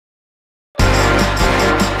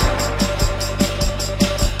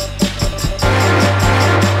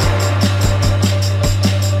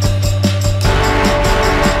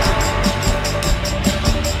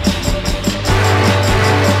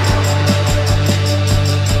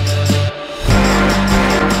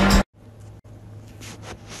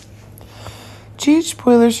GH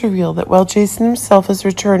spoilers reveal that while Jason himself is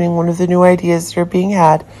returning, one of the new ideas that are being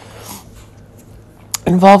had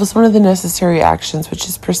involves one of the necessary actions, which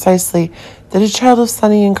is precisely that a child of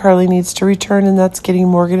Sunny and Carly needs to return, and that's getting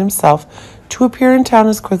Morgan himself to appear in town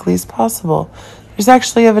as quickly as possible. There's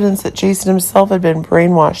actually evidence that Jason himself had been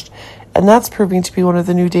brainwashed, and that's proving to be one of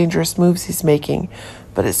the new dangerous moves he's making.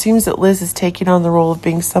 But it seems that Liz is taking on the role of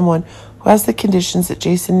being someone who has the conditions that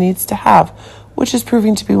Jason needs to have, which is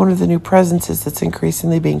proving to be one of the new presences that's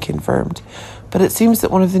increasingly being confirmed. But it seems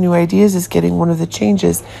that one of the new ideas is getting one of the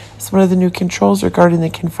changes, as one of the new controls regarding the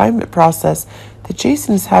confinement process that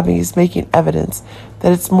Jason is having is making evidence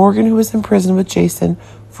that it's Morgan who was in prison with Jason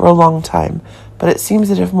for a long time. But it seems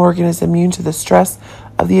that if Morgan is immune to the stress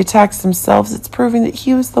of the attacks themselves, it's proving that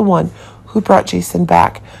he was the one who brought Jason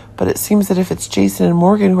back. But it seems that if it's Jason and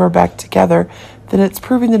Morgan who are back together, then it's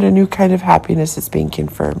proving that a new kind of happiness is being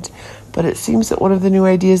confirmed. But it seems that one of the new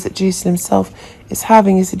ideas that Jason himself is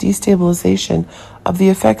having is a destabilization of the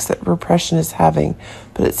effects that repression is having.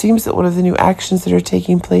 But it seems that one of the new actions that are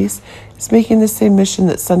taking place is making the same mission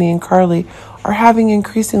that Sunny and Carly are having,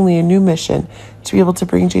 increasingly a new mission to be able to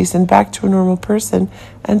bring Jason back to a normal person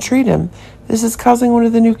and treat him. This is causing one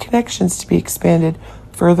of the new connections to be expanded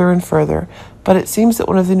further and further. But it seems that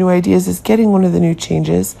one of the new ideas is getting one of the new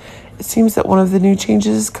changes. It seems that one of the new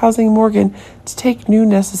changes is causing Morgan to take new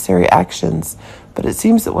necessary actions. But it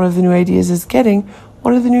seems that one of the new ideas is getting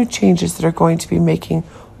one of the new changes that are going to be making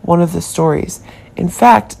one of the stories. In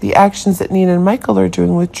fact, the actions that Nina and Michael are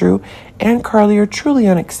doing with Drew and Carly are truly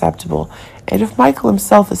unacceptable. And if Michael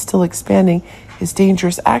himself is still expanding his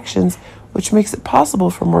dangerous actions, which makes it possible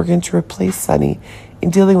for Morgan to replace Sunny in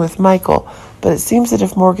dealing with Michael. But it seems that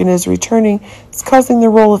if Morgan is returning, it's causing the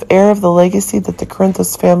role of heir of the legacy that the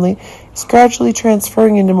Corinthos family is gradually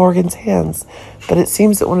transferring into Morgan's hands. But it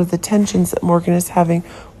seems that one of the tensions that Morgan is having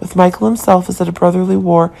with Michael himself is that a brotherly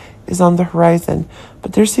war is on the horizon.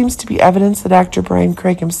 But there seems to be evidence that actor Bryan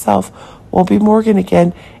Craig himself won't be Morgan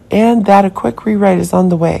again, and that a quick rewrite is on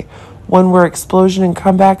the way, one where explosion and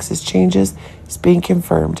comebacks as changes is being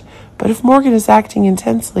confirmed. But if Morgan is acting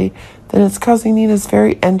intensely, then it's causing Nina's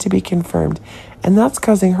very end to be confirmed, and that's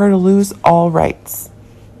causing her to lose all rights.